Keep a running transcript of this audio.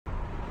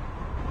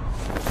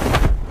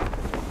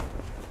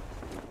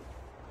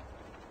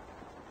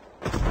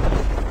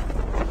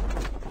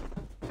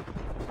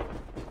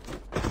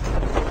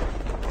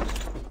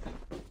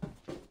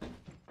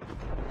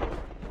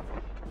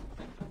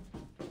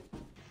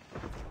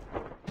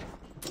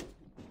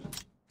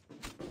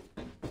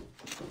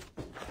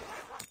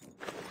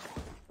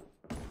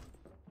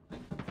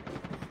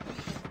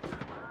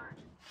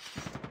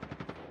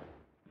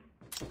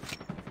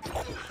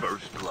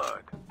First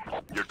blood.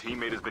 Your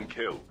teammate has been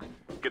killed.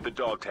 Get the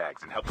dog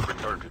tags and help them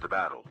return to the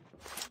battle.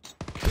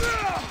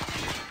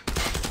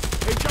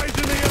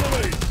 Engaging the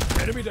enemy!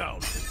 Enemy down.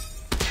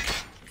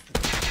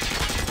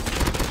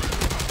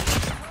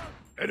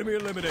 Enemy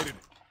eliminated.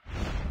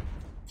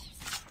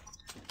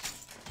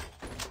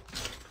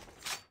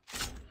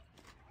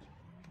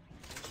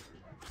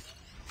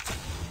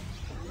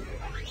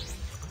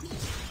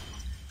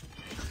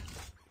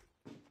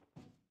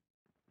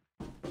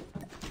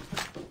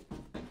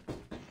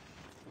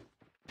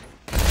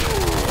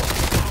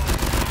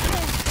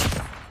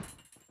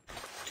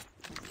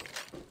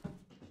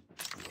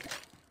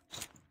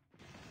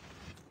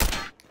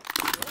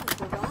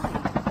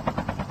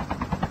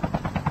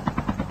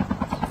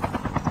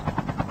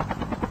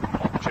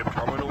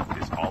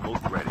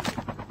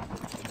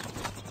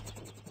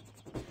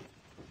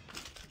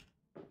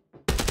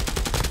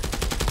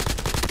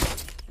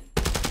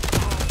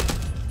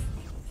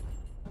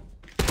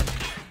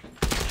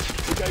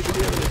 Engaging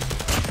the enemy.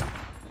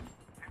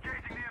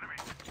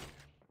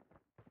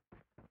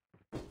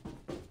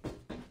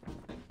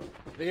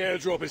 The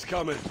airdrop is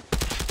coming.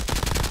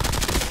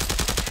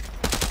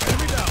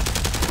 Enemy down.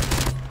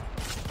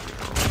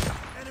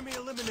 Enemy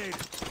eliminated.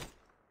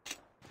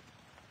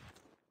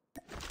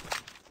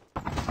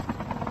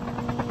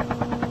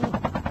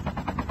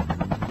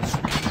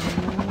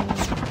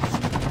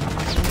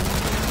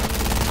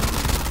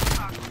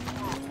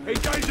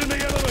 Engaging the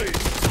enemy.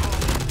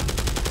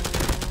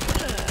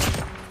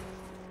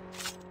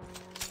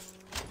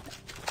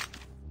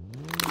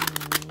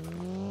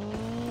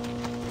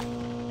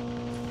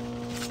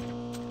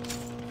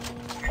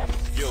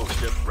 Skill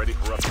ship ready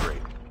for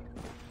upgrade.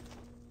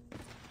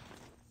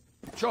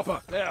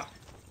 Chopper, there.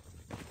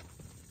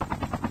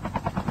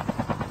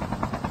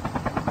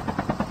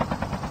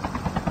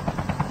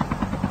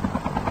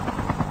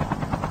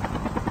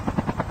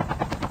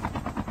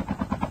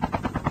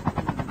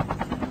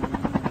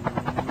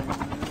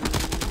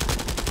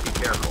 Be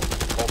careful.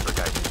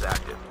 Poltergeist is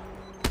active.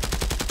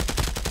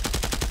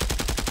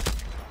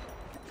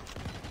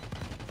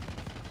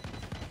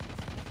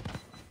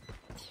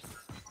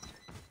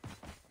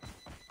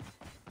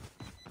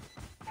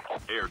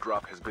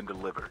 Airdrop has been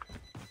delivered.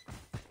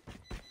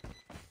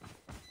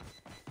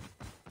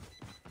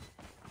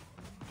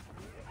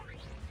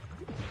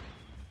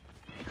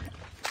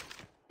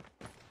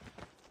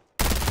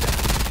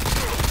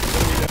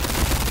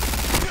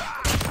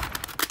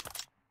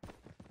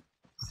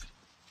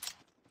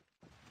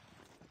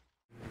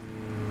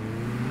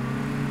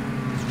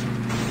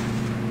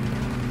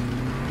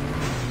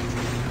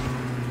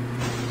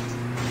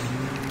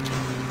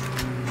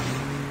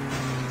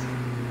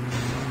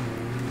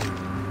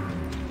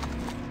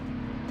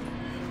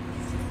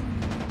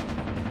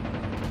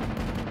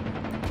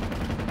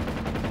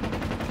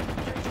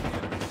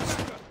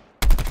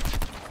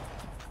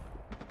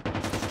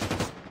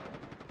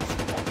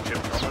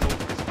 Chip terminal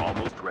is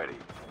almost ready.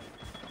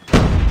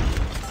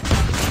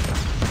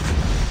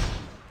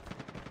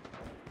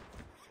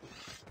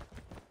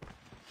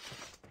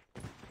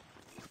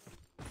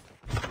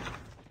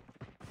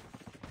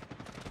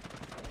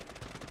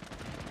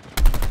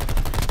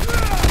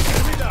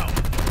 Enemy down.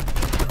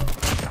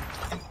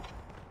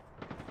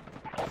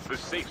 The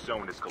safe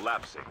zone is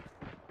collapsing.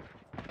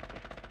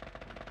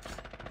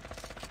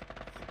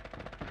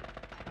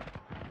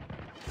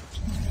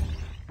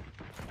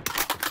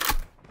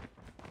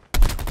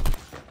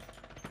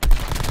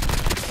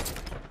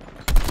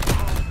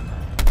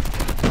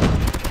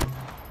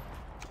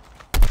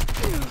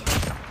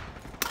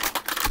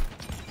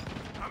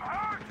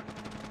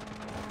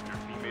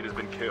 Has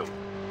been killed.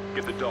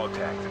 Get the dog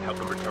tags and help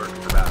them return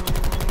to the battle.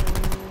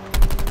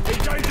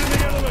 Engaging the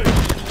enemy!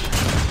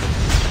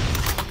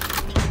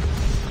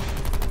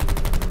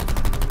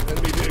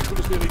 Enemy vehicle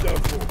is nearly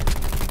done for.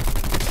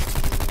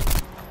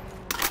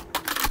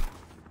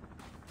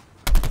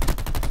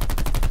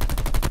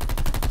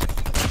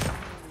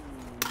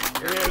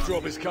 The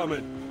airdrop is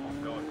coming.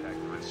 Dog tags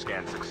have been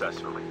scanned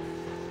successfully.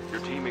 Your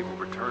teammate will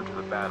return to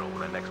the battle when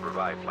the next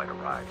revive flight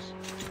arrives.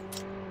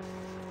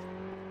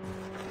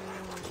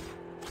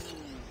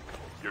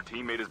 Your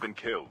teammate has been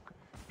killed.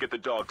 Get the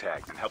dog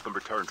tags and help them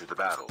return to the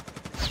battle.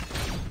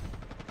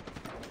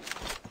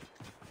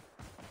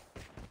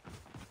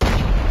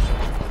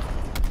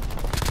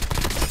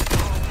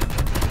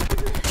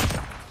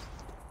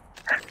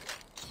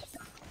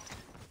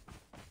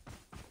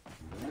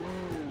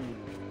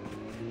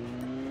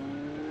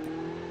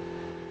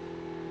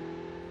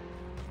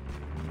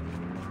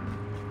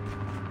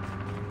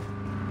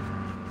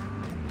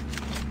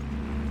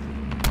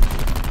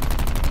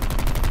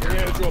 The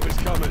airdrop is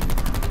coming.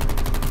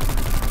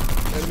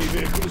 Enemy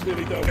vehicle is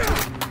nearly done.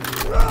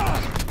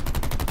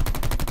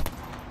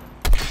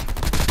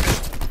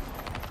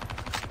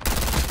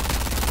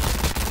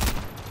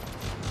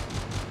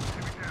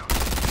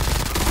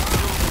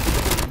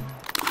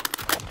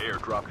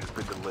 Airdrop has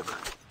been delivered.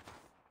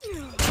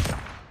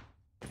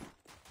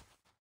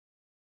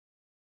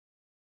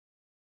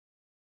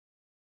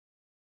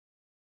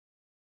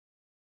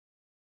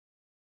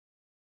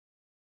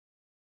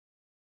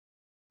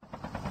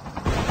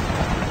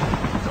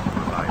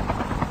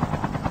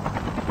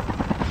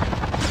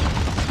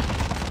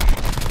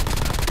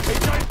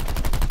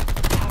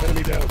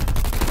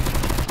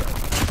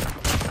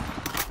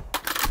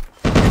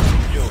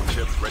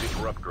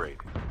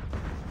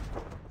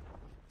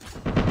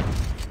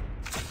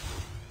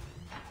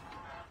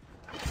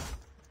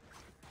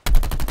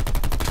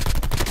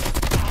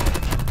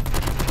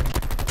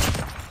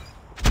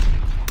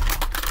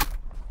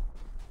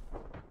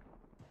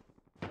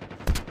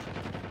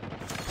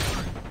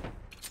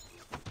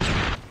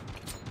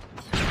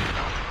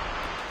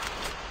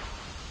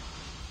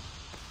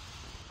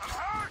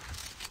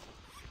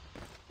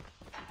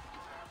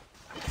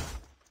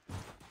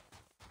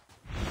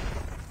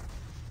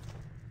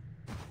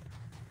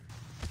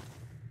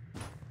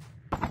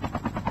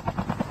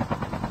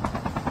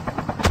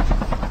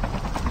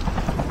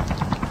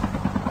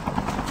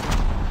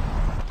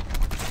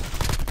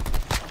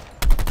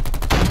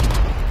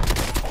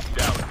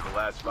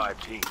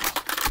 5 teams.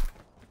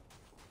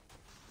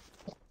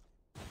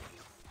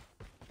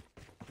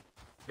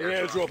 The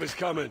airdrop is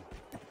coming.